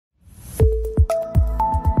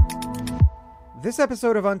This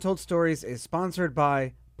episode of Untold Stories is sponsored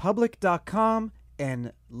by Public.com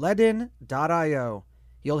and Ledin.io.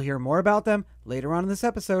 You'll hear more about them later on in this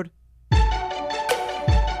episode.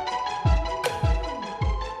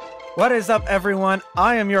 What is up, everyone?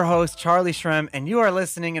 I am your host, Charlie Shrem, and you are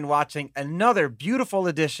listening and watching another beautiful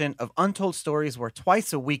edition of Untold Stories, where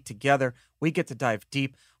twice a week together we get to dive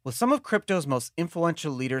deep with some of crypto's most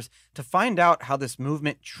influential leaders to find out how this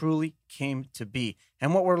movement truly came to be.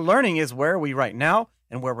 And what we're learning is where are we right now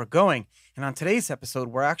and where we're going. And on today's episode,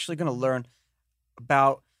 we're actually going to learn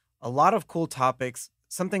about a lot of cool topics,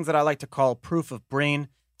 some things that I like to call proof of brain,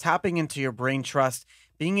 tapping into your brain trust,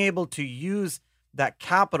 being able to use that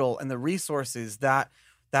capital and the resources that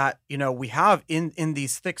we have in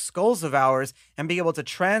these thick skulls of ours, and be able to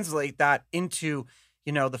translate that into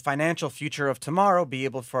the financial future of tomorrow, be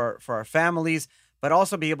able for our families, but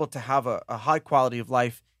also be able to have a high quality of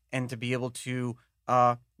life and to be able to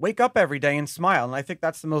wake up every day and smile. And I think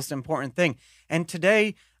that's the most important thing. And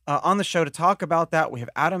today on the show to talk about that, we have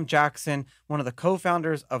Adam Jackson, one of the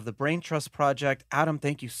co-founders of the Brain Trust Project. Adam,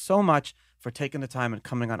 thank you so much for taking the time and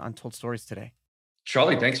coming on Untold Stories today.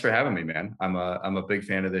 Charlie, thanks for having me, man. I'm a big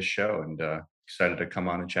fan of this show and excited to come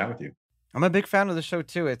on and chat with you. I'm a big fan of the show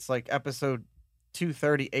too. It's like episode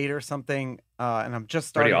 238 or something, and I'm just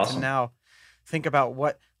starting to now think about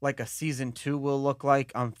what like a season 2 will look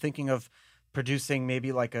like. I'm thinking of producing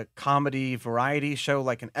maybe like a comedy variety show,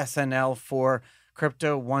 like an SNL for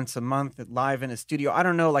crypto once a month live in a studio. I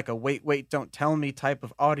don't know, like a wait, don't tell me type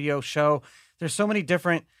of audio show. There's so many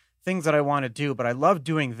different things that I want to do, but I love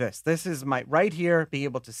doing this. This is my right here, be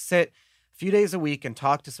able to sit a few days a week and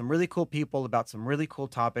talk to some really cool people about some really cool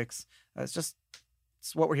topics. It's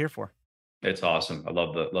what we're here for. It's awesome. I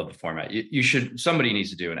love the format. Somebody needs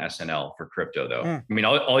to do an SNL for crypto though. I mean,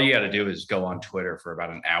 all you got to do is go on Twitter for about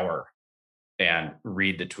an hour and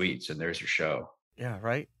read the tweets, and there's your show. Yeah,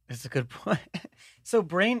 right. It's a good point. So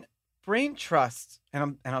brain trust,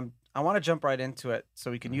 and I want to jump right into it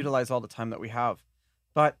so we can utilize all the time that we have.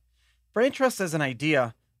 But brain trust is an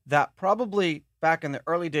idea that probably back in the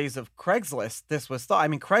early days of Craigslist, this was thought. I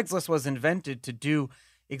mean, Craigslist was invented to do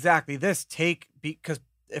exactly this. Because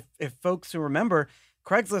if folks who remember,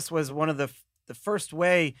 Craigslist was one of the first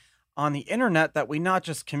way on the internet that we not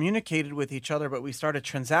just communicated with each other, but we started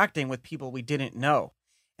transacting with people we didn't know.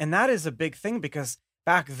 And that is a big thing, because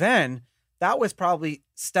back then that was probably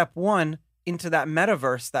step one into that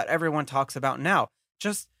metaverse that everyone talks about now.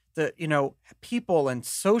 Just the, people and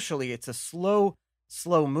socially, it's a slow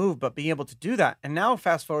move, but being able to do that. And now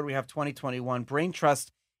fast forward, we have 2021. Brain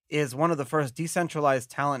Trust is one of the first decentralized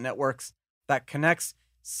talent networks that connects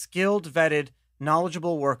skilled, vetted,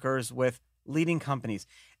 knowledgeable workers with leading companies.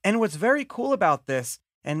 And what's very cool about this,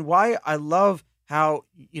 and why I love how,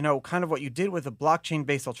 kind of what you did with a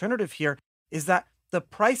blockchain-based alternative here, is that the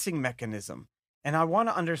pricing mechanism. And I want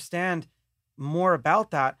to understand more about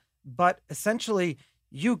that. But essentially,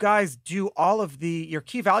 you guys do all of your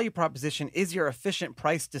key value proposition is your efficient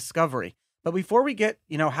price discovery. But before we get,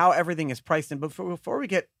 how everything is priced in, before we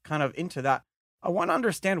get kind of into that, I want to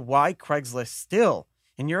understand why Craigslist still,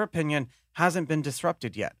 in your opinion, hasn't been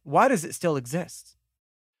disrupted yet. Why does it still exist?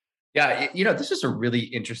 Yeah, this is a really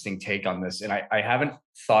interesting take on this. And I haven't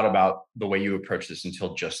thought about the way you approach this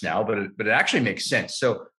until just now, but it actually makes sense.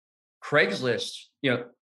 So Craigslist,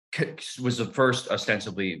 was the first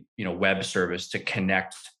ostensibly, web service to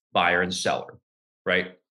connect buyer and seller,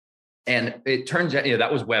 right? And it turns out,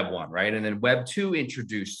 that was Web 1, right? And then Web 2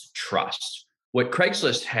 introduced trust. What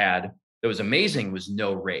Craigslist had that was amazing was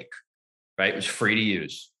no rake, right? It was free to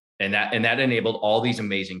use. And that enabled all these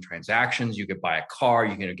amazing transactions. You could buy a car,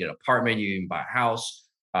 you can get an apartment, you can buy a house.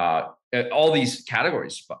 All these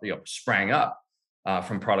categories, sprang up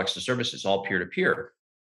from products to services, all peer-to-peer.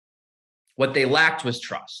 What they lacked was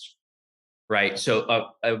trust, right?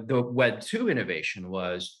 So the Web 2 innovation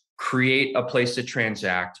was create a place to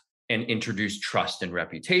transact and introduce trust and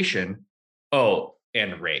reputation. Oh,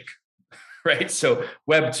 and rake, right? So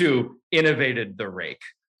Web 2 innovated the rake.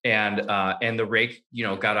 And the rake,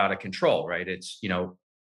 got out of control, right? It's,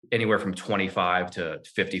 anywhere from 25 to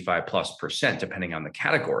 55+%, depending on the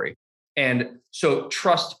category. And so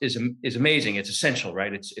trust is amazing. It's essential,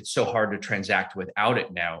 right? It's so hard to transact without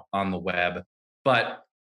it now on the web,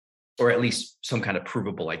 or at least some kind of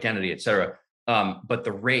provable identity, et cetera. But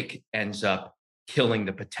the rake ends up killing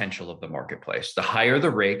the potential of the marketplace. The higher the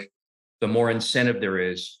rake, the more incentive there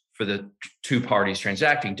is for the two parties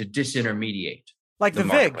transacting to disintermediate. Like the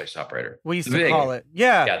marketplace VIG operator. we used to call it.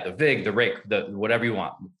 Yeah, the VIG, the rake, the whatever you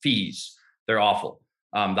want. Fees, they're awful.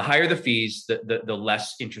 The higher the fees, the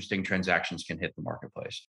less interesting transactions can hit the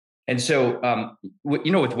marketplace. And so, with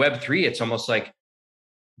Web3, it's almost like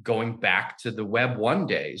going back to the Web 1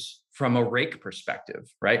 days from a rake perspective,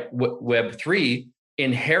 right? Web 3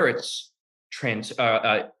 inherits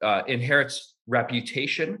inherits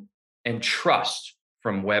reputation and trust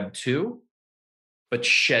from Web 2, but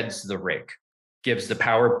sheds the rake, gives the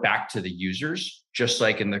power back to the users, just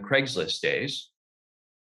like in the Craigslist days,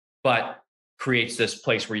 but creates this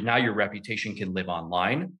place where now your reputation can live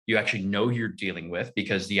online. You actually know who you're dealing with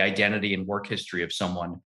because the identity and work history of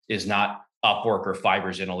someone is not Upwork or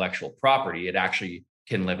Fiverr's intellectual property. It actually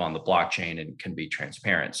can live on the blockchain and can be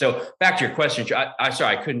transparent. So back to your question, I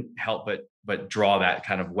sorry, I couldn't help but draw that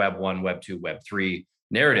kind of Web 1, Web 2, Web 3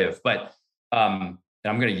 narrative. But and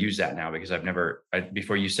I'm going to use that now because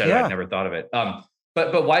before you said it, I'd never thought of it.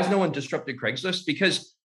 But why has no one disrupted Craigslist?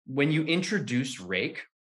 Because when you introduce rake,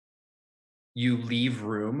 you leave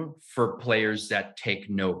room for players that take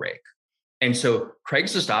no rake. And so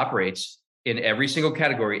Craigslist operates in every single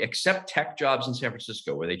category except tech jobs in San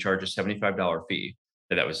Francisco, where they charge a $75 fee.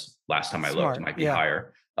 That was last time I looked, it might be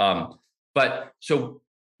higher. But so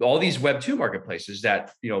all these Web 2 marketplaces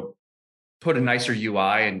that, put a nicer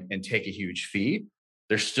UI and take a huge fee,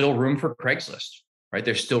 there's still room for Craigslist, right?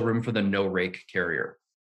 There's still room for the no rake carrier.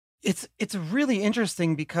 It's really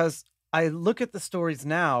interesting because I look at the stories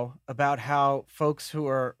now about how folks who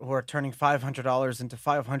are turning $500 into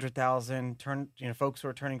 500,000, folks who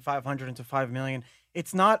are turning 500 into 5 million.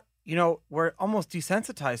 It's not, we're almost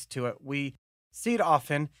desensitized to it. We see it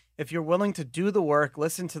often. If you're willing to do the work,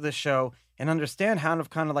 listen to the show, and understand how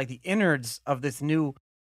kind of like the innards of this new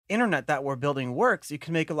internet that we're building works, you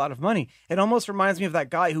can make a lot of money. It almost reminds me of that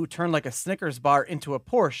guy who turned like a Snickers bar into a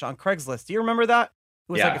Porsche on Craigslist. Do you remember that?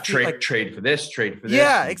 It was trade for this, trade for this.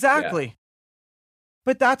 Yeah, exactly. Yeah.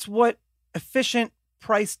 But that's what efficient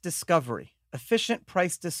price discovery,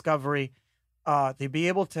 they be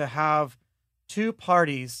able to have two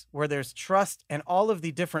parties where there's trust and all of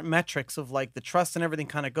the different metrics of like the trust and everything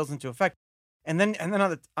kind of goes into effect. And then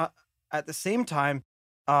at the same time,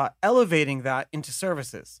 elevating that into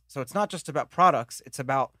services. So it's not just about products, it's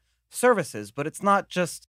about services, but it's not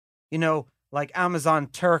just, like Amazon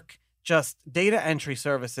Turk, just data entry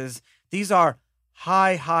services. These are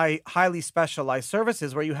highly specialized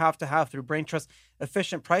services where you have to have, through BrainTrust,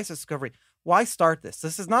 efficient price discovery. Why start this?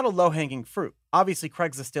 This is not a low-hanging fruit. Obviously,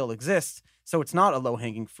 Craigslist still exists, so it's not a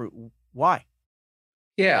low-hanging fruit. Why?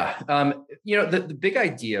 Yeah. The big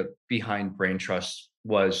idea behind BrainTrust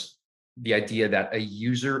was the idea that a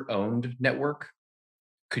user-owned network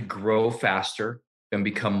could grow faster and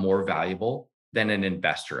become more valuable than an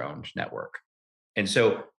investor-owned network. And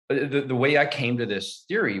so the way I came to this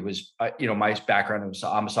theory was, my background was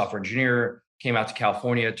I'm a software engineer, came out to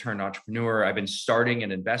California, turned entrepreneur. I've been starting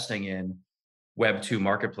and investing in Web 2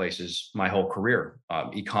 marketplaces my whole career,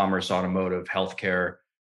 e-commerce, automotive, healthcare,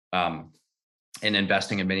 and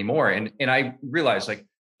investing in many more. And I realized, like,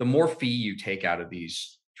 the more fee you take out of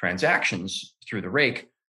these transactions through the rake,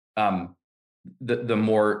 the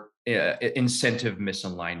more incentive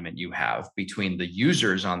misalignment you have between the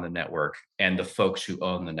users on the network and the folks who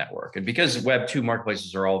own the network. And because Web 2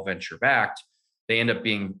 marketplaces are all venture backed, they end up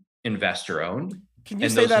being investor owned. Can you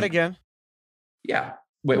say that again? Yeah.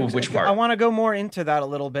 Which part? I want to go more into that a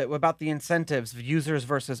little bit about the incentives of users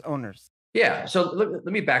versus owners. Yeah. So let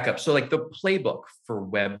me back up. So like the playbook for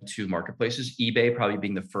Web 2 marketplaces, eBay probably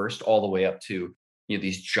being the first, all the way up to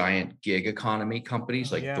these giant gig economy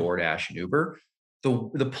companies like DoorDash and Uber.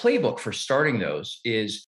 The playbook for starting those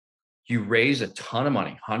is you raise a ton of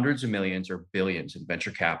money, hundreds of millions or billions in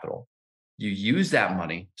venture capital. You use that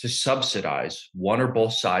money to subsidize one or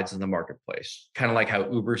both sides of the marketplace, kind of like how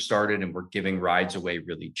Uber started and were giving rides away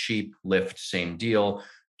really cheap. Lyft, same deal.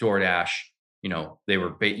 DoorDash,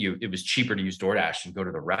 it was cheaper to use DoorDash and go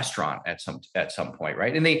to the restaurant at some point,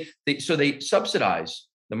 right? And they subsidize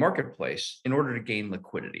the marketplace in order to gain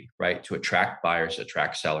liquidity, right? To attract buyers,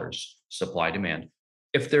 attract sellers, supply, demand.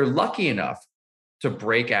 If they're lucky enough to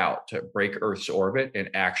break Earth's orbit and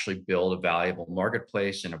actually build a valuable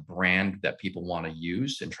marketplace and a brand that people want to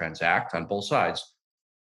use and transact on both sides,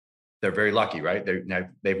 they're very lucky, right?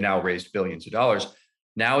 They've now raised billions of dollars.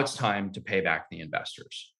 Now it's time to pay back the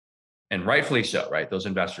investors. And rightfully so, right? Those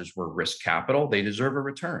investors were risk capital. They deserve a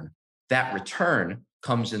return. That return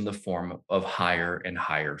comes in the form of higher and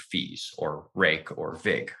higher fees, or rake, or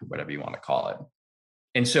VIG, whatever you want to call it.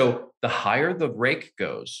 And so the higher the rake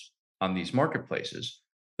goes on these marketplaces,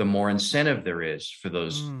 the more incentive there is for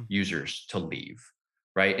those users to leave,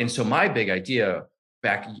 right? And so my big idea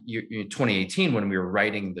back in 2018, when we were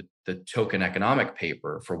writing the token economic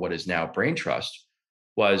paper for what is now BrainTrust,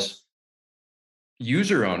 was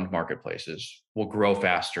User-owned marketplaces will grow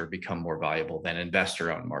faster, become more valuable than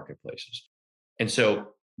investor-owned marketplaces. And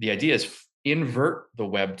so the idea is invert the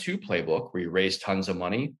Web 2 playbook where you raise tons of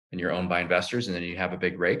money and you're owned by investors and then you have a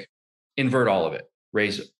big rake. Invert all of it.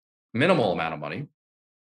 Raise minimal amount of money.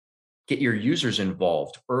 Get your users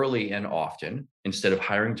involved early and often instead of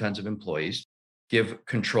hiring tons of employees. Give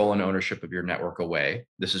control and ownership of your network away.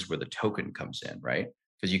 This is where the token comes in, right?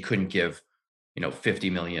 Because you couldn't give, 50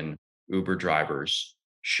 million Uber drivers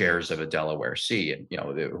shares of a Delaware Sea, and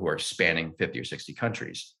who are spanning 50 or 60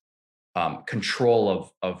 countries.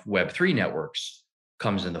 Control of Web3 networks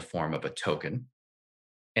comes in the form of a token.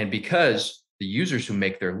 And because the users who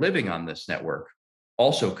make their living on this network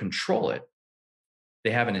also control it,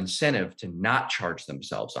 they have an incentive to not charge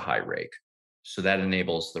themselves a high rake. So that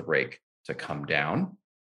enables the rake to come down.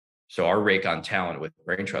 So our rake on talent with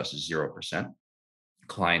BrainTrust is 0%.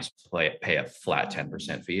 Clients pay a flat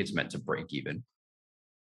 10% fee. It's meant to break even.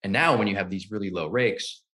 And now when you have these really low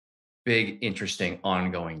rakes, big, interesting,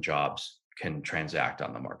 ongoing jobs can transact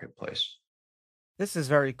on the marketplace. This is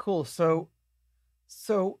very cool. So,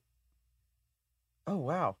 oh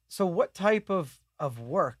wow. So what type of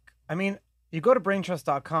work? I mean, you go to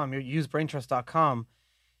braintrust.com, you use braintrust.com.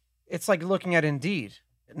 It's like looking at Indeed,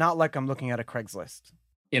 not like I'm looking at a Craigslist.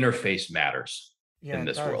 Interface matters in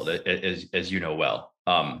this world, as you know well.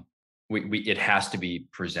 It has to be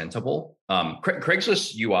presentable.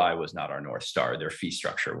 Craigslist UI was not our North Star. Their fee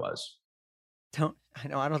structure was. I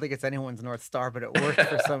don't think it's anyone's North Star, but it worked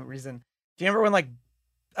for some reason. Do you remember when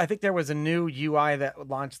I think there was a new UI that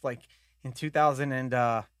launched in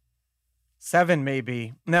 2007,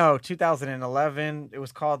 maybe. No, 2011. It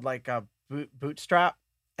was called Bootstrap.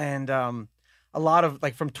 And a lot of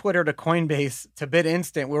from Twitter to Coinbase to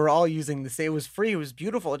BitInstant, we were all using this. It was free. It was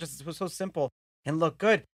beautiful. It was so simple and looked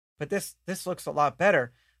good. But this looks a lot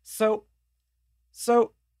better. So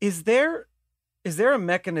is there a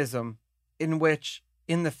mechanism in which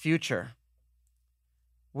in the future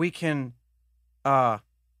we can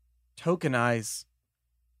tokenize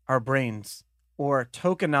our brains or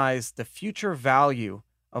tokenize the future value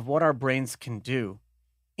of what our brains can do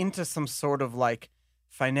into some sort of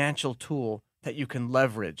financial tool that you can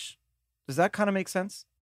leverage? Does that kind of make sense?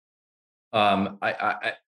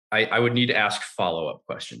 I would need to ask follow-up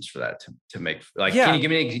questions for that to make Yeah. Can you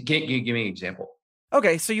give me an example?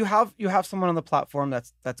 Okay, so you have someone on the platform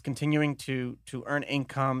that's continuing to earn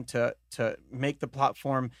income to make the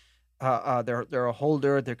platform. They're a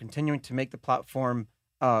holder. They're continuing to make the platform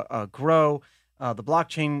grow, the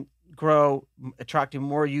blockchain grow, attracting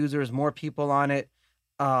more users, more people on it,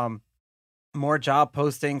 more job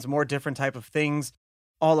postings, more different type of things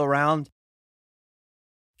all around.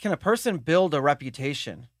 Can a person build a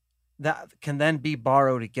reputation that can then be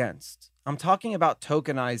borrowed against? I'm talking about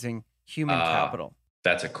tokenizing human capital.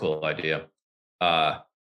 That's a cool idea. Well,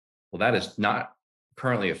 that is not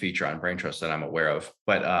currently a feature on BrainTrust that I'm aware of,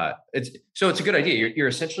 but it's a good idea. You're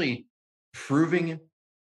essentially proving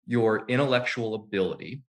your intellectual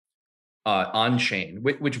ability on chain,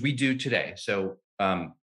 which we do today. So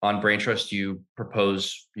on BrainTrust, you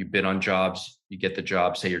bid on jobs, you get the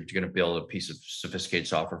job. Say you're going to build a piece of sophisticated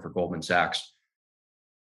software for Goldman Sachs.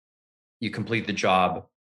 You complete the job.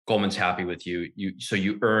 Goldman's happy with you. So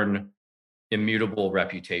you earn immutable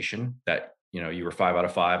reputation that you were 5 out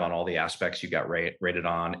of 5 on all the aspects you got rated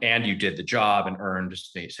on, and you did the job and earned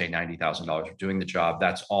say $90,000 for doing the job.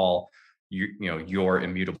 That's all your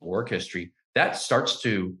immutable work history. That starts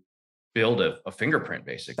to build a fingerprint,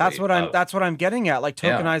 basically. That's what I'm getting at,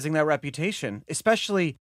 tokenizing that reputation,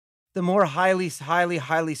 especially the more highly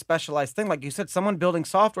specialized thing. Like you said, someone building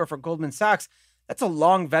software for Goldman Sachs, that's a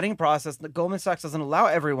long vetting process that Goldman Sachs doesn't allow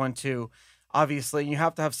everyone to. Obviously, you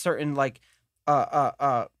have to have certain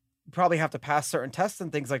probably have to pass certain tests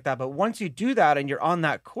and things like that. But once you do that and you're on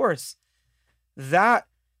that course, that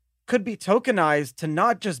could be tokenized to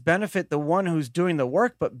not just benefit the one who's doing the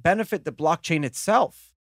work, but benefit the blockchain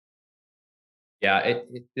itself. Yeah,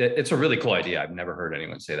 it's a really cool idea. I've never heard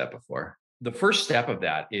anyone say that before. The first step of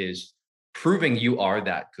that is proving you are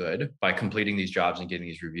that good by completing these jobs and getting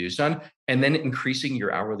these reviews done, and then increasing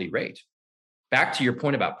your hourly rate. Back to your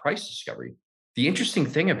point about price discovery, the interesting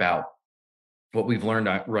thing about what we've learned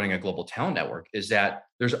running a global talent network is that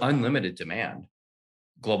there's unlimited demand,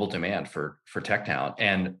 global demand for tech talent,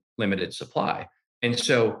 and limited supply. And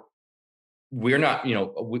so we're not,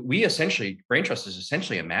 we essentially, BrainTrust is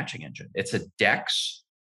essentially a matching engine. It's a DEX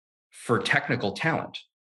for technical talent.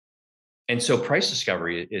 And so price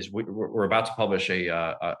discovery is, we're about to publish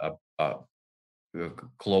a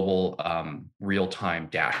global real-time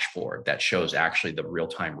dashboard that shows actually the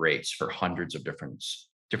real-time rates for hundreds of different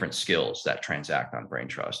different skills that transact on brain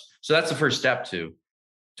trust. So that's the first step to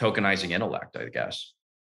tokenizing intellect, I guess.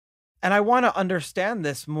 And I want to understand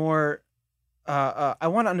this more. I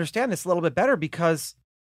want to understand this a little bit better because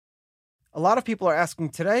a lot of people are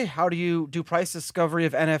asking today, how do you do price discovery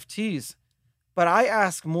of NFTs? But I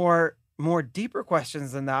ask more deeper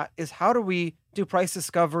questions than that is how do we do price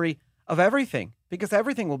discovery of everything? Because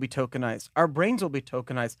everything will be tokenized. Our brains will be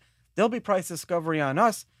tokenized. There'll be price discovery on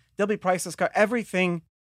us. There'll be price discovery, everything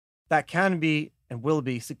that can be and will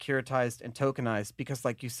be securitized and tokenized because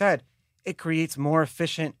like you said, it creates more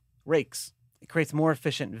efficient rakes. It creates more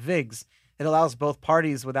efficient VIGs. It allows both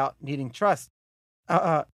parties without needing trust.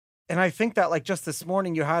 And I think that like just this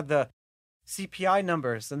morning you had the CPI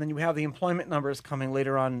numbers and then you have the employment numbers coming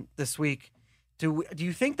later on this week. Do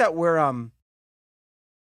you think that we're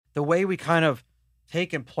the way we kind of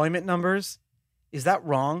take employment numbers, is that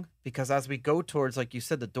wrong? Because as we go towards, like you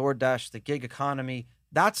said, the DoorDash, the gig economy,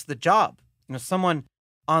 that's the job. You know, someone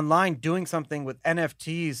online doing something with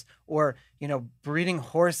NFTs or, you know, breeding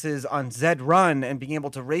horses on Zed Run and being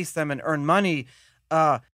able to race them and earn money.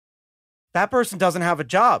 That person doesn't have a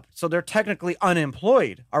job. So they're technically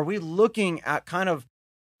unemployed. Are we looking at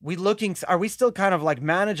are we still kind of like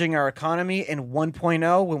managing our economy in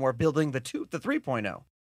 1.0 when we're building the 3.0?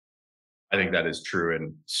 I think that is true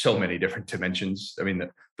in so many different dimensions. I mean,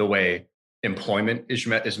 the way employment is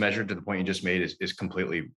measured to the point you just made is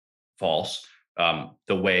completely false.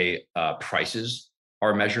 The way prices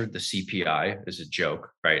are measured, the CPI is a joke,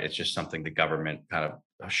 right? It's just something the government kind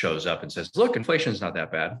of shows up and says, look, inflation is not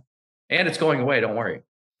that bad. And it's going away, don't worry.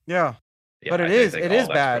 Yeah. But it is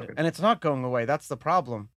bad broken. And it's not going away. That's the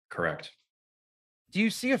problem. Correct. Do you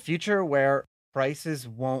see a future where prices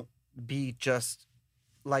won't be just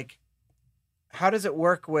like, how does it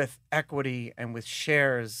work with equity and with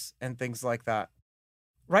shares and things like that?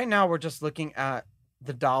 Right now, we're just looking at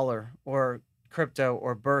the dollar or crypto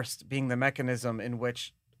or burst being the mechanism in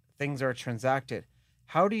which things are transacted.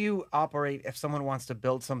 How do you operate if someone wants to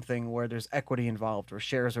build something where there's equity involved or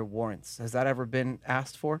shares or warrants? Has that ever been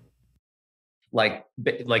asked for? Like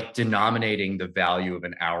denominating the value of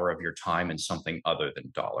an hour of your time in something other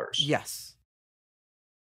than dollars. Yes.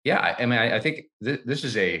 Yeah, I mean, I think this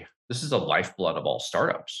is the lifeblood of all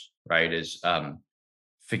startups, right? Is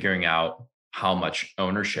figuring out how much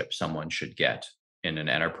ownership someone should get in an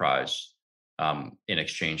enterprise in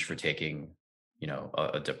exchange for taking, you know,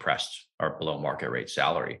 a depressed or below market rate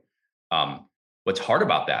salary. What's hard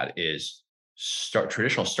about that is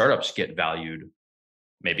traditional startups get valued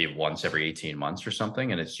maybe once every 18 months or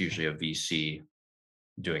something, and it's usually a VC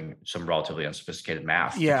doing some relatively unsophisticated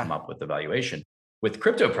math to come up with the valuation. With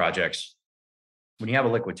crypto projects, when you have a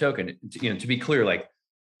liquid token, you know, to be clear, like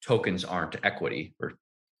tokens aren't equity, or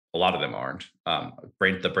a lot of them aren't.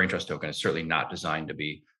 The Brain Trust token is certainly not designed to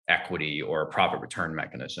be equity or a profit return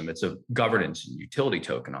mechanism. It's a governance and utility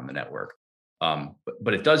token on the network.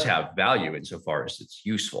 But it does have value insofar as it's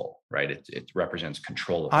useful, right? It represents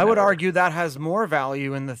control of the I would network. argue that has more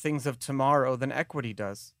value in the things of tomorrow than equity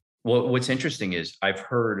does. Well, what's interesting is I've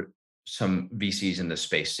heard some VCs in the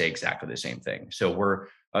space say exactly the same thing. So we're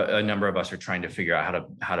a number of us are trying to figure out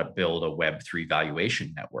how to build a Web3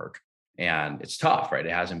 valuation network, and it's tough, right?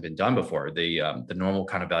 It hasn't been done before. The normal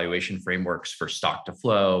kind of valuation frameworks for stock to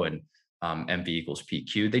flow and MV equals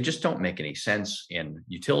PQ, they just don't make any sense in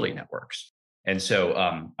utility networks. And so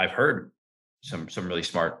I've heard some really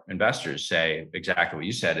smart investors say exactly what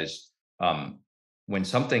you said is when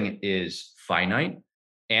something is finite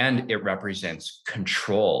and it represents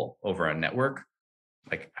control over a network,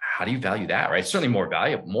 like how do you value that, right? It's certainly more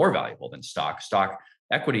valuable than stock. Stock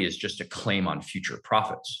equity is just a claim on future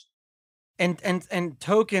profits. And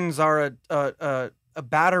tokens are a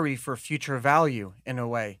battery for future value in a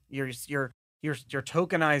way. You're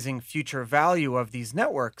tokenizing future value of these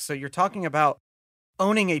networks. So you're talking about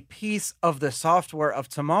owning a piece of the software of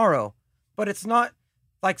tomorrow, but it's not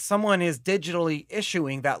like someone is digitally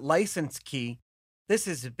issuing that license key. This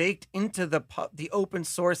is baked into the open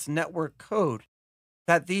source network code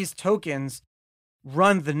that these tokens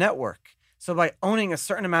run the network. So by owning a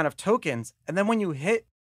certain amount of tokens, and then when you hit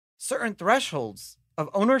certain thresholds of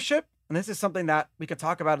ownership, and this is something that we could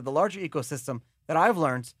talk about in the larger ecosystem that I've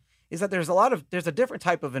learned, is that there's a different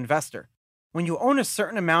type of investor. When you own a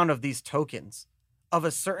certain amount of these tokens of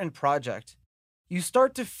a certain project, you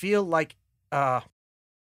start to feel like you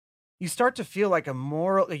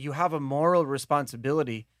have a moral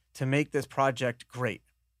responsibility to make this project great.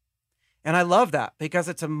 And I love that because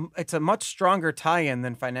it's a much stronger tie-in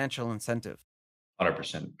than financial incentive.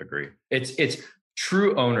 100% agree. It's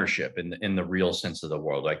true ownership in the real sense of the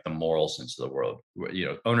world, like the moral sense of the world.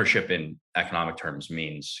 Ownership in economic terms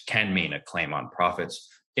can mean a claim on profits.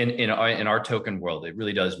 In our token world, it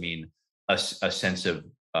really does mean a sense of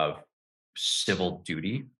civil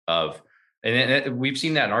duty and we've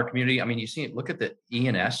seen that in our community. I mean, you see it. Look at the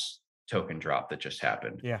ENS token drop that just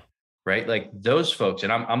happened, Yeah. right? Like those folks,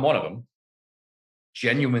 and I'm one of them,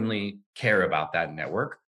 genuinely care about that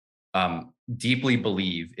network, deeply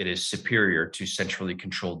believe it is superior to centrally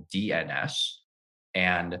controlled DNS.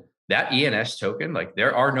 And that ENS token, like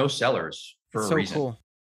there are no sellers for It's a so reason. cool.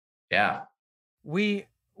 Yeah. We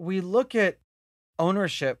look at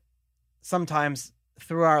ownership sometimes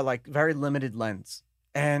through our like very limited lens.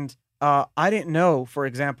 And I didn't know, for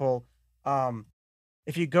example,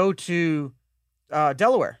 if you go to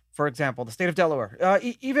Delaware, for example, the state of Delaware,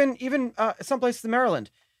 even some places in Maryland,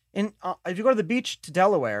 if you go to the beach to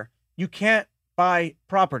Delaware, you can't buy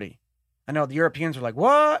property. I know the Europeans are like,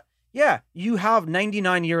 what? Yeah, you have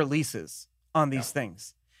 99-year leases on these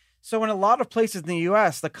things. So in a lot of places in the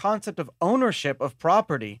US, the concept of ownership of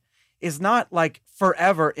property is not like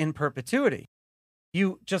forever in perpetuity.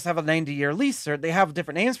 You just have a 90-year lease, or they have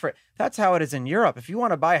different names for it. That's how it is in Europe. If you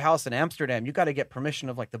want to buy a house in Amsterdam, you got to get permission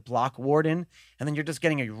of like the block warden, and then you're just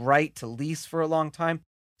getting a right to lease for a long time.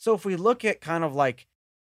 So if we look at kind of like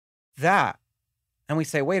that, and we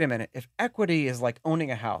say, wait a minute, if equity is like owning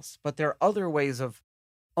a house, but there are other ways of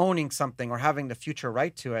owning something or having the future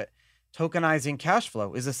right to it, tokenizing cash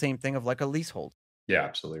flow is the same thing of like a leasehold. Yeah,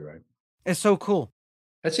 absolutely right. It's so cool.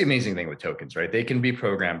 That's the amazing thing with tokens, right? They can be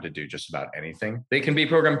programmed to do just about anything. They can be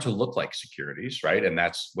programmed to look like securities, right? And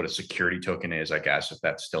that's what a security token is, I guess, if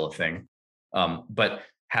that's still a thing. But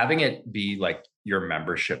having it be like your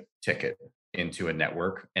membership ticket into a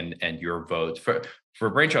network and your votes for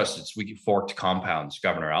Brain Trust, we forked Compound's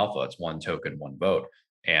Governor Alpha. It's one token, one vote.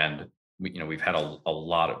 And we've had a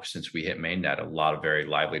lot of, since we hit mainnet, a lot of very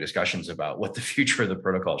lively discussions about what the future of the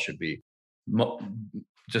protocol should be.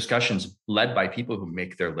 Discussions led by people who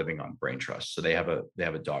make their living on Brain Trust. So they have a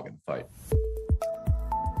dog in the fight.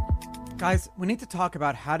 Guys, we need to talk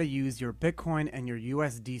about how to use your Bitcoin and your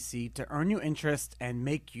USDC to earn you interest and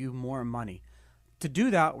make you more money. To do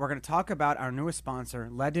that, we're going to talk about our newest sponsor,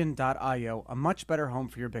 Ledn.io, a much better home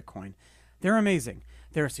for your Bitcoin. They're amazing.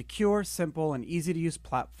 They're a secure, simple, and easy-to-use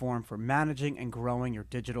platform for managing and growing your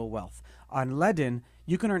digital wealth. On Ledn,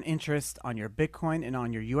 you can earn interest on your Bitcoin and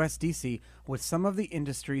on your USDC with some of the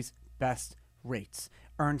industry's best rates.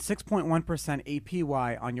 Earn 6.1%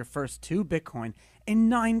 APY on your first 2 Bitcoin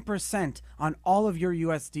and 9% on all of your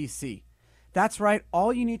USDC. That's right,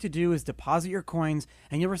 all you need to do is deposit your coins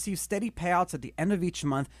and you'll receive steady payouts at the end of each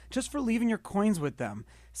month just for leaving your coins with them.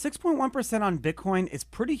 6.1% on Bitcoin is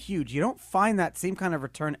pretty huge. You don't find that same kind of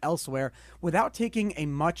return elsewhere without taking a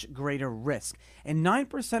much greater risk. And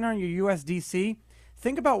 9% on your USDC,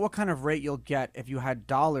 think about what kind of rate you'll get if you had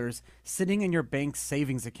dollars sitting in your bank's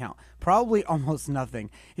savings account. Probably almost nothing.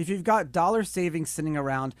 If you've got dollar savings sitting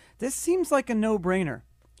around, this seems like a no-brainer.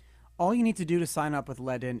 All you need to do to sign up with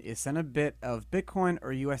Ledn is send a bit of Bitcoin or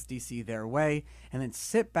USDC their way, and then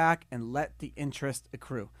sit back and let the interest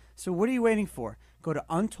accrue. So what are you waiting for? Go to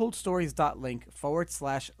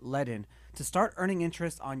untoldstories.link/Ledn to start earning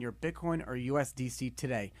interest on your Bitcoin or USDC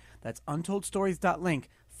today. That's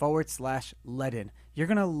untoldstories.link/Ledn. You're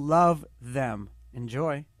going to love them.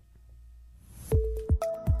 Enjoy.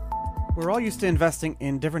 We're all used to investing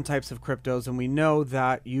in different types of cryptos, and we know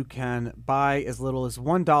that you can buy as little as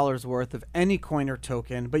 $1 worth of any coin or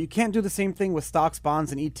token, but you can't do the same thing with stocks,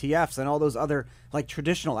 bonds, and ETFs and all those other like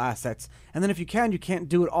traditional assets. And then if you can't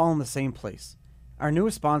do it all in the same place. Our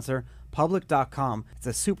newest sponsor, Public.com, it's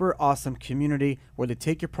a super awesome community where they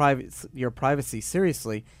take your privacy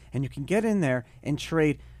seriously, and you can get in there and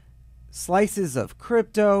trade slices of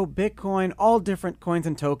crypto, Bitcoin, all different coins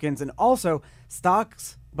and tokens, and also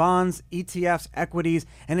stocks, bonds, ETFs, equities,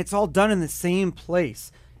 and it's all done in the same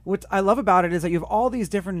place. What I love about it is that you have all these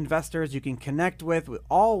different investors you can connect with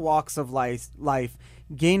all walks of life,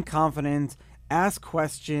 gain confidence, ask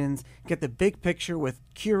questions, get the big picture with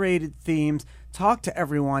curated themes, talk to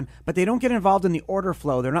everyone, but they don't get involved in the order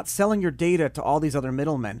flow. They're not selling your data to all these other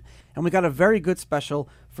middlemen. And we got a very good special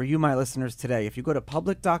for you, my listeners, today. If you go to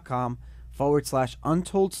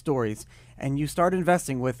public.com/untold stories and you start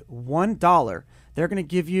investing with $1, they're going to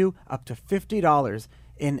give you up to $50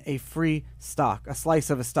 in a free stock, a slice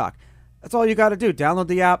of a stock. That's all you got to do. Download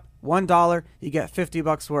the app, $1, you get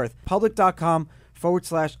 $50 worth.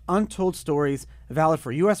 Public.com/untold stories, valid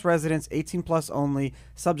for U.S. residents, 18 plus only,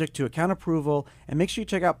 subject to account approval. And make sure you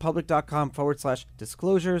check out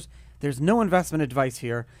public.com/disclosures. There's no investment advice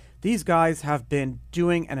here. These guys have been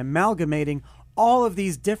doing and amalgamating all of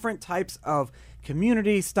these different types of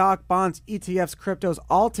community, stock, bonds, ETFs, cryptos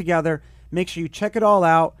all together. Make sure you check it all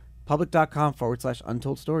out.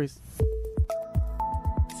 Public.com/untold stories.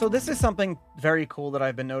 So this is something very cool that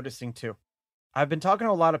I've been noticing too. I've been talking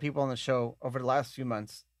to a lot of people on the show over the last few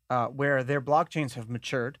months where their blockchains have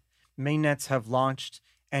matured, mainnets have launched,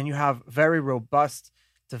 and you have very robust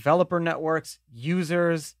developer networks,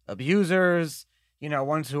 users, abusers,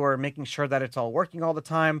 ones who are making sure that it's all working all the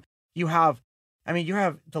time. You have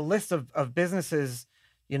the list of businesses,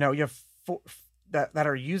 you have that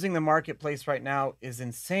are using the marketplace right now is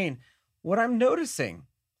insane. What I'm noticing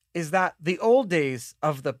is that the old days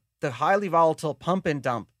of the highly volatile pump and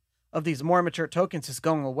dump of these more mature tokens is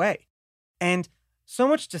going away. And so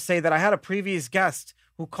much to say that I had a previous guest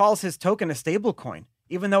who calls his token a stable coin,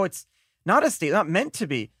 even though it's not not meant to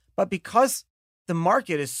be, but because the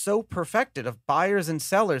market is so perfected of buyers and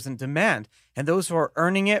sellers and demand, and those who are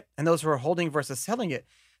earning it and those who are holding versus selling it,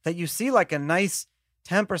 that you see like a nice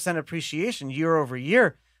 10% appreciation year over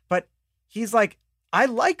year. But he's like, I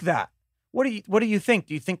like that. What do you think?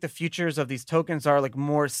 Do you think the futures of these tokens are like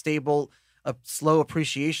more stable, a slow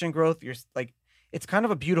appreciation growth? You're like, it's kind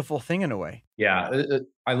of a beautiful thing in a way. Yeah,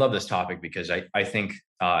 I love this topic because I think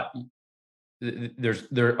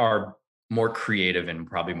there are more creative and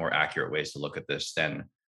probably more accurate ways to look at this than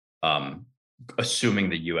assuming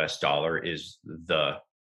the US dollar is the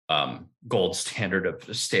gold standard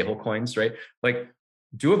of stable coins, right? Like,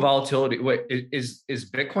 do a volatility. Wait, is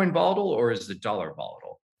Bitcoin volatile or is the dollar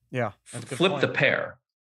volatile? Yeah. Flip the pair.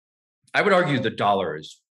 I would argue the dollar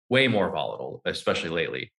is way more volatile, especially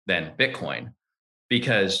lately, than Bitcoin,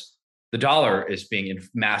 because the dollar is being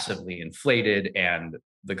massively inflated and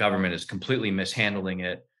the government is completely mishandling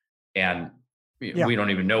it. And we don't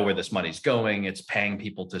even know where this money's going. It's paying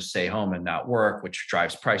people to stay home and not work, which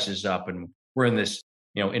drives prices up. And we're in this,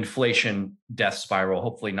 inflation death spiral,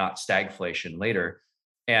 hopefully not stagflation later.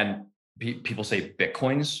 And people say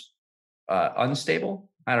Bitcoin's unstable.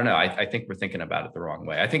 I don't know. I think we're thinking about it the wrong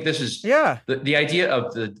way. I think this is the idea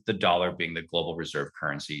of the dollar being the global reserve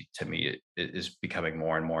currency, to me, is becoming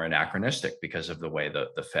more and more anachronistic because of the way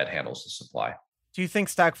the Fed handles the supply. Do you think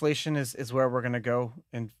stagflation is where we're going to go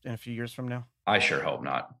in a few years from now? I sure hope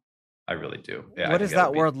not. I really do. Yeah, what does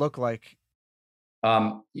that word look like?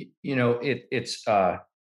 It's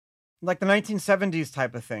like the 1970s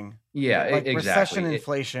type of thing. Yeah, like exactly. Recession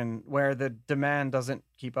inflation, where the demand doesn't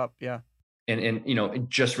keep up. Yeah. And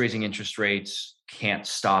just raising interest rates can't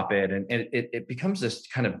stop it. And it becomes this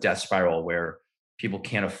kind of death spiral where people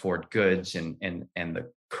can't afford goods and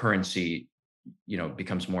the currency,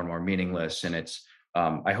 becomes more and more meaningless. And it's,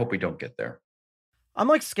 I hope we don't get there. I'm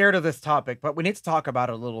like scared of this topic, but we need to talk about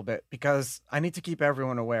it a little bit because I need to keep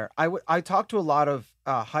everyone aware. I talked to a lot of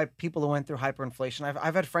people who went through hyperinflation.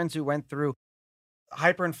 I've had friends who went through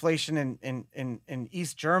hyperinflation in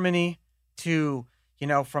East Germany to,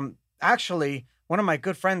 from actually one of my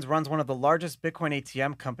good friends runs one of the largest Bitcoin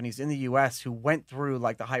ATM companies in the US who went through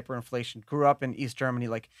like the hyperinflation, grew up in East Germany.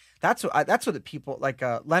 Like that's what the people like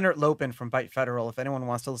Leonard Lopin from Byte Federal, if anyone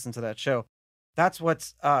wants to listen to that show. That's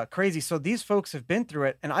what's crazy. So these folks have been through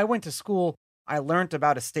it. And I went to school. I learned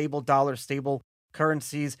about a stable dollar, stable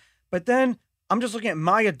currencies. But then I'm just looking at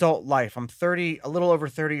my adult life. I'm a little over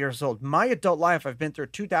 30 years old. My adult life, I've been through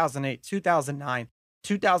 2008, 2009,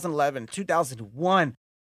 2011, 2001.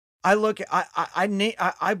 I look at,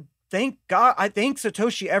 I thank God, I thank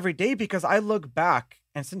Satoshi every day because I look back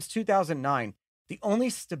and since 2009, the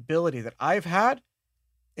only stability that I've had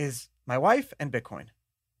is my wife and Bitcoin.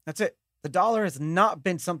 That's it. The dollar has not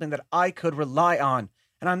been something that I could rely on.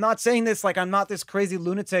 And I'm not saying this like I'm not this crazy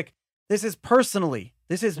lunatic. This is personally,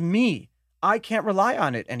 this is me. I can't rely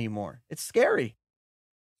on it anymore. It's scary.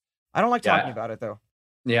 I don't like talking about it though.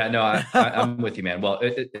 Yeah, no, I'm with you, man. Well,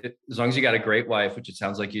 as long as you got a great wife, which it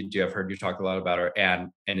sounds like you do, I've heard you talk a lot about her,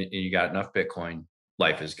 and you got enough Bitcoin,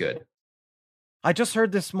 life is good. I just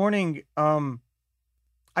heard this morning,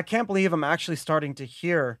 I can't believe I'm actually starting to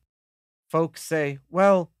hear folks say,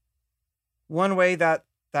 well, one way that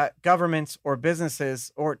governments or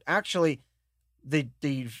businesses, or actually the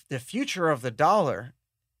future of the dollar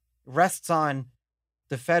rests on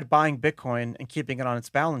the Fed buying Bitcoin and keeping it on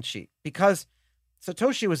its balance sheet, because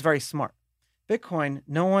Satoshi was very smart. Bitcoin,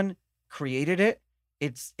 no one created it.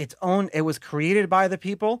 It's its own. It was created by the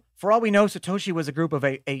people. For all we know, Satoshi was a group of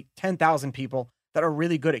 10,000 people that are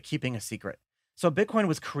really good at keeping a secret. So Bitcoin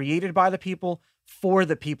was created by the people for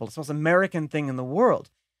the people. It's the most American thing in the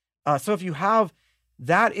world. So if you have,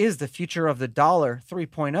 that is the future of the dollar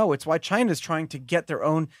 3.0. It's why China is trying to get their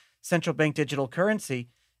own central bank digital currency.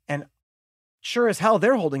 And sure as hell,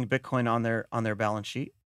 they're holding Bitcoin on their balance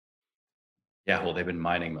sheet. Yeah, well, they've been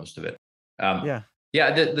mining most of it. Um, Yeah.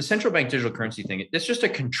 yeah, the central bank digital currency thing, it's just a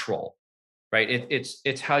control, right?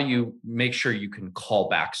 It's how you make sure you can call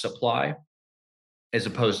back supply, as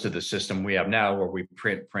opposed to the system we have now where we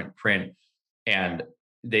print, and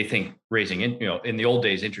they think in the old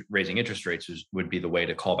days, raising interest rates would be the way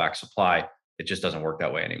to call back supply. It just doesn't work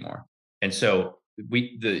that way anymore. And so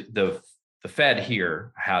the Fed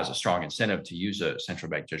here has a strong incentive to use a central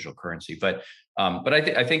bank digital currency. But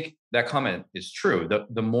I think that comment is true.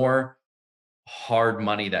 The more hard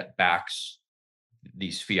money that backs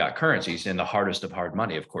these fiat currencies, and the hardest of hard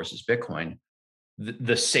money, of course, is Bitcoin,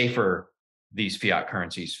 the safer these fiat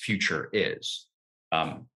currencies' future is.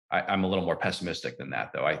 I'm a little more pessimistic than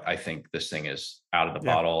that, though. I think this thing is out of the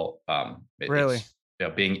Yeah. bottle. Really.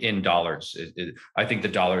 It's being in dollars. I think the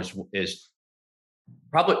dollars is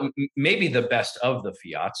probably maybe the best of the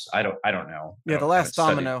fiats. I don't know. Yeah. The I haven't last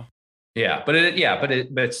studied. domino. Yeah, but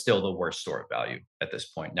it's still the worst store of value at this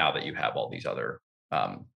point. Now that you have all these other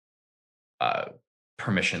um, uh,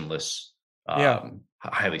 permissionless, Yeah.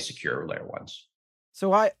 highly secure layer ones.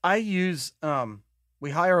 So I use we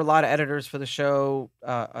hire a lot of editors for the show,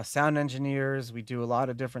 sound engineers. We do a lot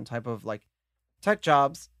of different type of like tech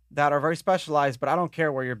jobs that are very specialized. But I don't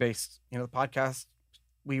care where you're based. You know, the podcast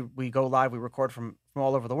we go live, we record from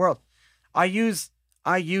all over the world. I use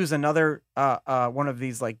another one of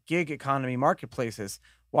these like gig economy marketplaces.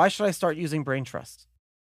 Why should I start using Brain Trust?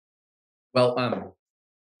 Well,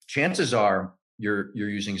 chances are you're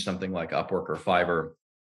using something like Upwork or Fiverr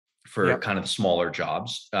for Yep. kind of smaller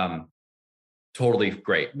jobs. Totally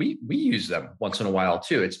great. We use them once in a while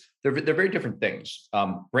too. They're very different things.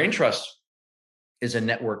 Brain Trust is a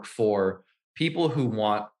network for people who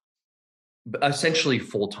want essentially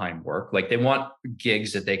full-time work. Like they want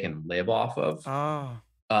gigs that they can live off of.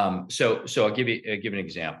 Oh. So I'll give you an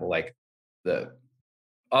example. Like the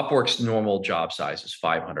Upwork's normal job size is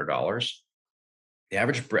 $500. The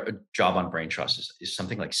average job on Brain Trust is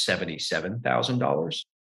something like $77,000.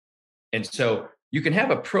 And so you can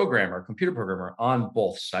have a programmer, computer programmer on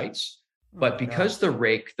both sites, but because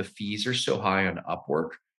the fees are so high on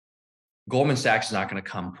Upwork, Goldman Sachs is not going to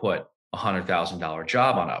come put $100,000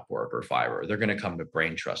 job on Upwork or Fiverr. They're going to come to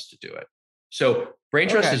Brain Trust to do it. So Brain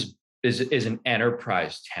Trust is an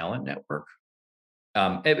enterprise talent network.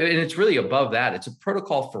 And it's really above that. It's a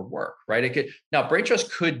protocol for work, right? Now Brain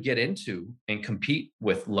Trust could get into and compete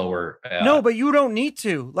with lower. No, but you don't need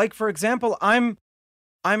to. Like, for example, I'm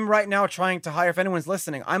right now trying to hire, if anyone's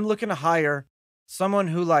listening, I'm looking to hire someone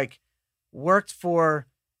who like worked for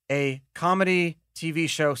a comedy TV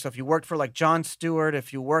show. So if you worked for like Jon Stewart,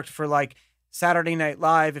 if you worked for like Saturday Night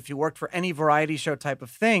Live, if you worked for any variety show type of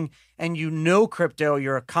thing, and you know crypto,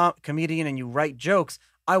 you're a comedian and you write jokes,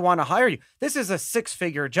 I want to hire you. This is a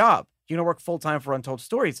 6-figure job. You know, work full-time for Untold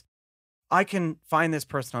Stories. I can find this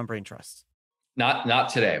person on Brain Trust. Not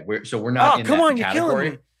today. We're not in that category. You're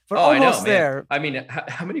killing me. But almost there. I mean,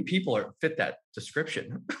 how many people fit that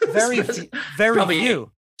description? Very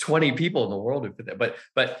few. 20 people in the world who fit that.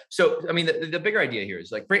 But so, I mean, the bigger idea here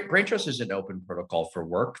is like Brain Trust is an open protocol for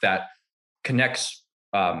work that connects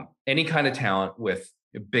any kind of talent with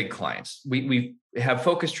big clients. We have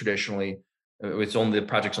focused traditionally. The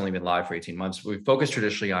project's only been live for 18 months. We've focused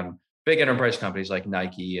traditionally on big enterprise companies like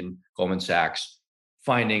Nike and Goldman Sachs,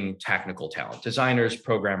 finding technical talent, designers,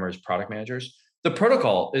 programmers, product managers. The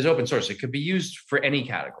protocol is open source. It could be used for any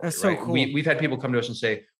category. That's so cool. We've had people come to us and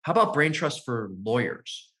say, how about Brain Trust for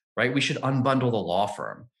lawyers, right? We should unbundle the law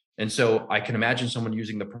firm. And so I can imagine someone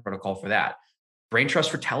using the protocol for that. Brain Trust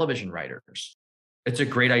for television writers. It's a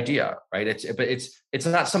great idea, right? It's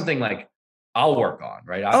not something like I'll work on,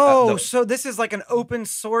 right? So this is like an open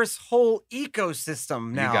source whole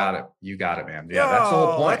ecosystem now. You got it, man. Yeah, that's the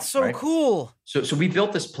whole point. That's so cool. So we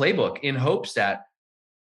built this playbook in hopes that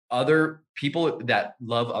other people that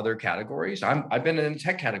love other categories. I've been in the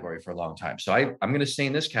tech category for a long time, so I'm going to stay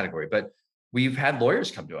in this category. But we've had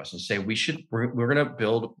lawyers come to us and say we're going to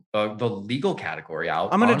build the legal category out.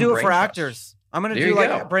 I'm going to do it for actors. I'm going to do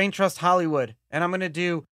like Brain Trust Hollywood, and I'm going to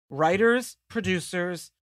do writers,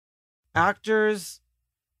 producers, actors,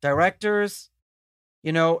 directors,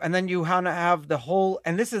 and then you have the whole,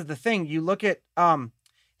 and this is the thing, you look at,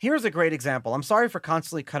 here's a great example. I'm sorry for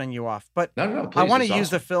constantly cutting you off, but no, please, I want to use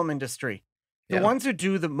the film industry. The Yeah. ones who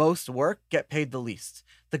do the most work get paid the least.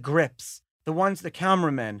 The grips, the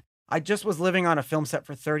cameramen. I just was living on a film set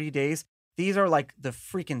for 30 days. These are like the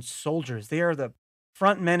freaking soldiers. They are the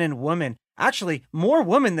front men and women. Actually, more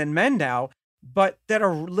women than men now, but that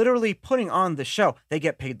are literally putting on the show. They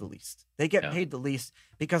get paid the least. They get paid the least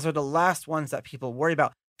because they're the last ones that people worry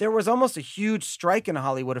about. There was almost a huge strike in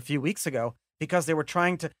Hollywood a few weeks ago because they were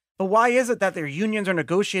trying to, But why is it that their unions are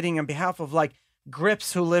negotiating on behalf of like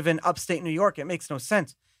grips who live in upstate New York? It makes no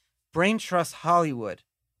sense. Brain Trust Hollywood.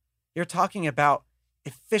 You're talking about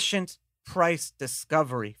efficient price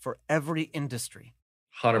discovery for every industry.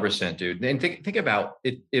 100%, dude. And think about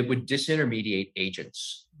it. It would disintermediate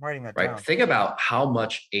agents, I'm writing that right? down. Think about how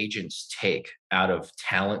much agents take out of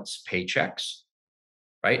talent's paychecks,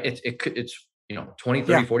 right? It's 20,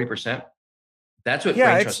 30, Yeah. 40%. That's what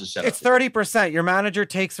Yeah, Brain Trust is set up it's to do. 30%. Your manager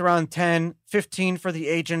takes around 10, 15 for the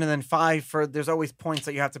agent, and then 5 for there's always points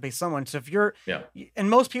that you have to pay someone. So if you're, Yeah. and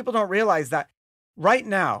most people don't realize that right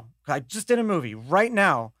now, I just did a movie right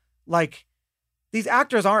now, like these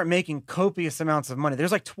actors aren't making copious amounts of money.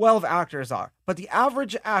 There's like 12 actors are, but the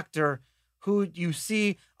average actor who you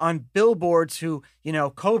see on billboards who,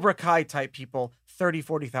 Cobra Kai type people,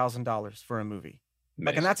 $30,000-$40,000 for a movie.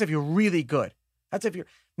 Like, and that's if you're really good. That's if you're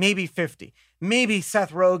maybe 50, maybe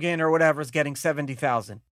Seth Rogen or whatever is getting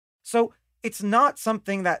 70,000. So it's not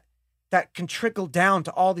something that can trickle down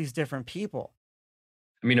to all these different people.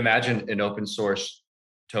 I mean, imagine an open source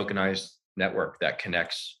tokenized network that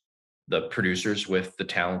connects the producers with the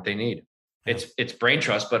talent they need. Yeah. It's Brain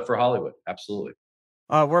Trust, but for Hollywood. Absolutely.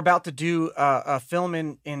 We're about to do a film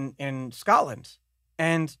in Scotland,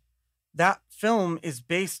 and that film is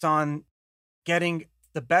based on getting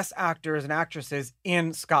the best actors and actresses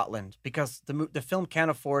in Scotland because the film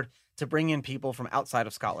can't afford to bring in people from outside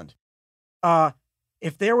of Scotland.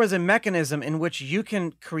 If there was a mechanism in which you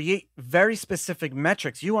can create very specific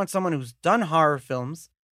metrics, you want someone who's done horror films,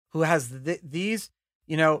 who has these,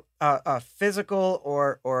 physical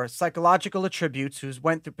or psychological attributes, who's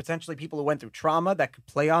went through potentially people who went through trauma that could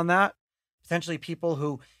play on that, potentially people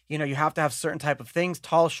who, you have to have certain type of things,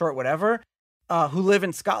 tall, short, whatever, who live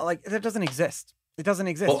in Scotland. Like that doesn't exist. It doesn't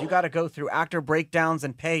exist. Well, you got to go through actor breakdowns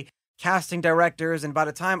and pay casting directors. And by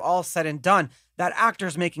the time all's said and done, that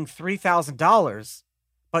actor's making $3,000,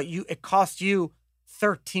 but it costs you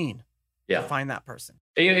 13 to find that person.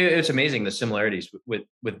 It's amazing the similarities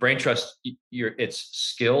with Brain Trust. It's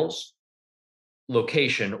skills,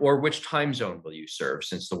 location, or which time zone will you serve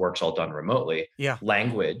since the work's all done remotely. Yeah.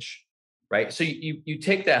 Language, right? So you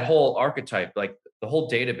take that whole archetype, like the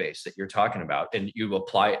whole database that you're talking about, and you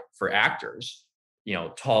apply it for actors.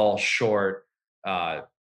 Tall, short, to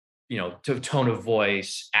tone of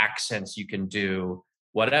voice, accents you can do,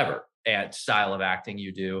 whatever, and style of acting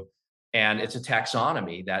you do. And it's a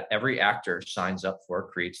taxonomy that every actor signs up for,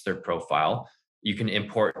 creates their profile. You can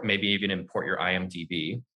maybe even import your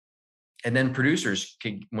IMDb. And then producers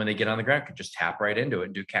can, when they get on the ground, can just tap right into it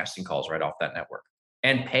and do casting calls right off that network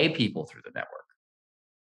and pay people through the network.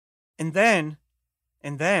 And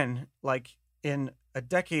then, like in a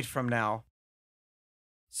decade from now,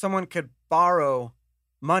 someone could borrow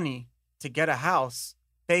money to get a house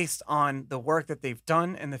based on the work that they've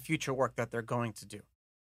done and the future work that they're going to do.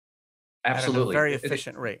 Absolutely. At a very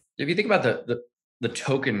efficient rate. If you think about the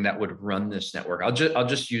token that would run this network, I'll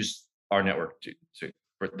just use our network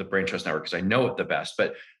for the Brain Trust network because I know it the best.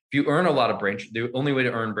 But if you earn a lot of the only way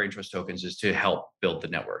to earn Brain Trust tokens is to help build the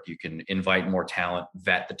network. You can invite more talent,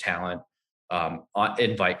 vet the talent,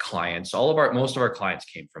 invite clients. Most of our clients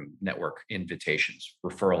came from network invitations,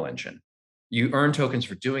 referral engine. You earn tokens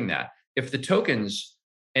for doing that. If the tokens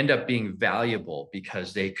end up being valuable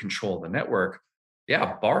because they control the network,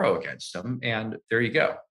 borrow against them, and there you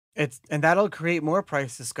go. And that'll create more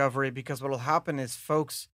price discovery because what'll happen is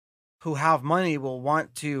folks who have money will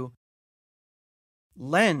want to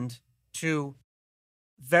lend to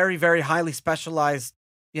very, very highly specialized,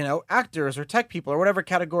 actors or tech people or whatever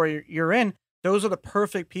category you're in. Those are the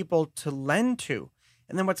perfect people to lend to.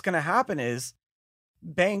 And then what's going to happen is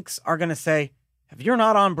banks are going to say, if you're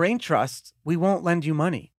not on Brain Trust, we won't lend you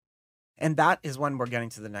money. And that is when we're getting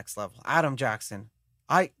to the next level. Adam Jackson,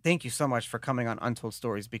 I thank you so much for coming on Untold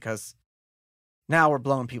Stories because now we're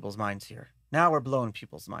blowing people's minds here.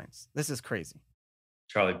 This is crazy.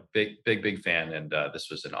 Charlie, big fan. And this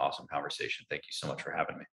was an awesome conversation. Thank you so much for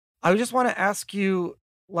having me. I just want to ask you,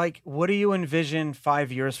 what do you envision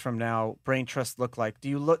 5 years from now Brain Trust look like? Do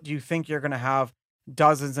you think you're going to have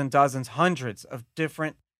dozens and dozens, hundreds of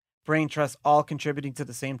different Brain Trusts all contributing to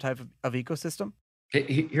the same type of ecosystem?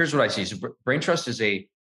 Here's what I see. So Brain Trust is a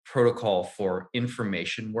protocol for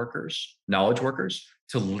information workers, knowledge workers,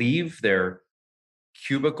 to leave their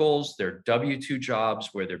cubicles, their W-2 jobs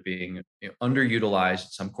where they're being underutilized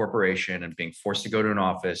at some corporation and being forced to go to an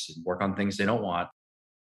office and work on things they don't want,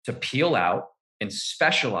 to peel out and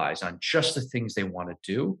specialize on just the things they want to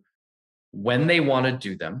do, when they want to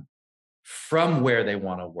do them, from where they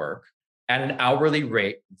want to work, at an hourly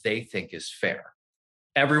rate they think is fair.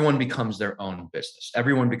 Everyone becomes their own business.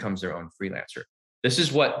 Everyone becomes their own freelancer. This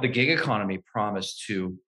is what the gig economy promised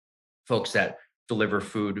to folks that deliver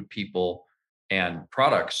food, people, and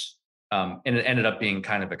products. And it ended up being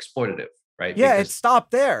kind of exploitative, right? Yeah, it Because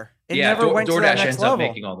stopped there. It yeah, never went to that DoorDash next ends up level.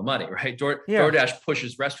 making all the money, right? Yeah. DoorDash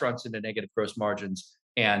pushes restaurants into negative gross margins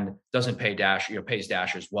and doesn't pay pays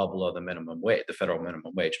Dashers well below the minimum wage, the federal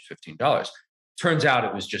minimum wage of $15. Turns out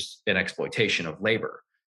it was just an exploitation of labor,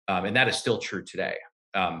 and that is still true today.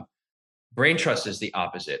 Um, Brain Trust is the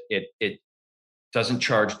opposite. It doesn't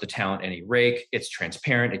charge the talent any rake. It's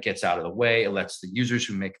transparent. It gets out of the way. It lets the users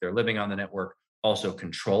who make their living on the network also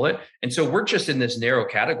control it. And so we're just in this narrow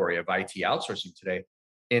category of IT outsourcing today.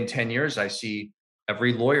 In 10 years, I see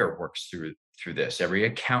every lawyer works through this, every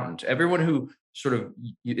accountant, everyone who sort of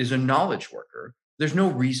is a knowledge worker. There's no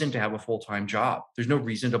reason to have a full-time job. There's no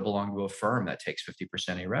reason to belong to a firm that takes 50%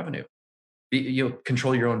 of your revenue. You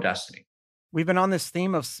control your own destiny. We've been on this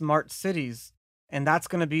theme of smart cities, and that's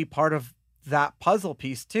going to be part of that puzzle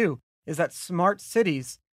piece too, is that smart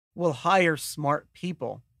cities will hire smart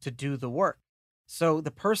people to do the work. So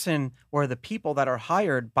the person or the people that are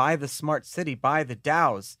hired by the smart city, by the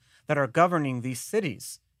DAOs that are governing these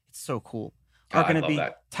cities, it's so cool, are I going to love be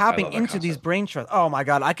that. tapping into these Concept. brain trusts. Oh my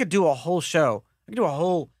God, I could do a whole show. I could do a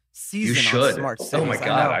whole You season on should. smart cities. Oh my I know.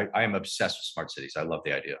 God. I am obsessed with smart cities. I love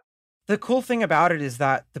the idea. The cool thing about it is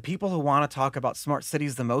that the people who want to talk about smart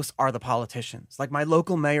cities the most are the politicians. Like my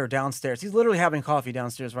local mayor downstairs, he's literally having coffee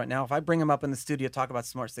downstairs right now. If I bring him up in the studio to talk about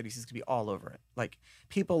smart cities, he's going to be all over it. Like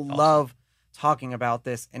people Awesome. love talking about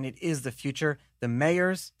this, and it is the future. The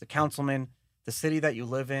mayors, the councilmen, the city that you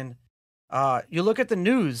live in. You look at the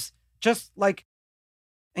news, just like,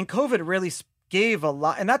 and COVID really gave a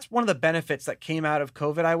lot. And that's one of the benefits that came out of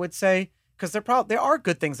COVID, I would say, because there are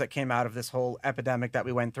good things that came out of this whole epidemic that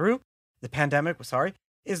we went through. The pandemic, sorry,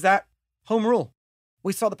 is that home rule.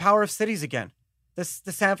 We saw the power of cities again. The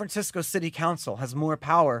San Francisco City Council has more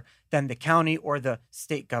power than the county or the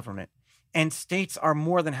state government. And states are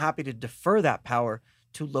more than happy to defer that power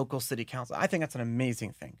to local city council. I think that's an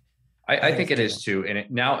amazing thing. I think it is too. And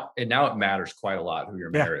now it matters quite a lot who your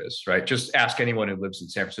mayor is, right? Just ask anyone who lives in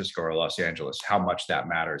San Francisco or Los Angeles how much that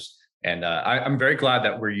matters. And I'm very glad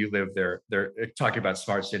that where you live, they're talking about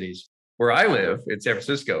smart cities. Where I live in San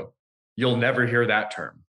Francisco, you'll never hear that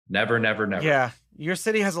term. Never, never, never. Yeah. Your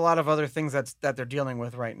city has a lot of other things that they're dealing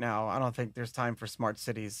with right now. I don't think there's time for smart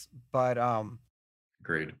cities, but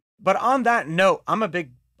Agreed. But on that note, I'm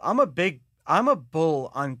a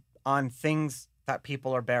bull on things that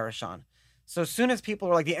people are bearish on. So as soon as people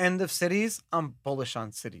are like the end of cities, I'm bullish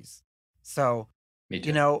on cities. So, Me too.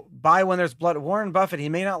 you know, buy when there's blood. Warren Buffett, he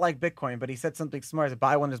may not like Bitcoin, but he said something smart.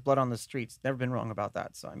 Buy when there's blood on the streets. Never been wrong about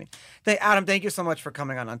that. So, I mean, Adam, thank you so much for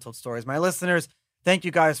coming on Untold Stories. My listeners, thank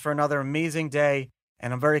you guys for another amazing day.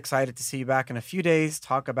 And I'm very excited to see you back in a few days,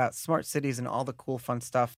 talk about smart cities and all the cool, fun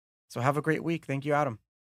stuff. So have a great week. Thank you, Adam.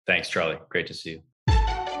 Thanks, Charlie. Great to see you.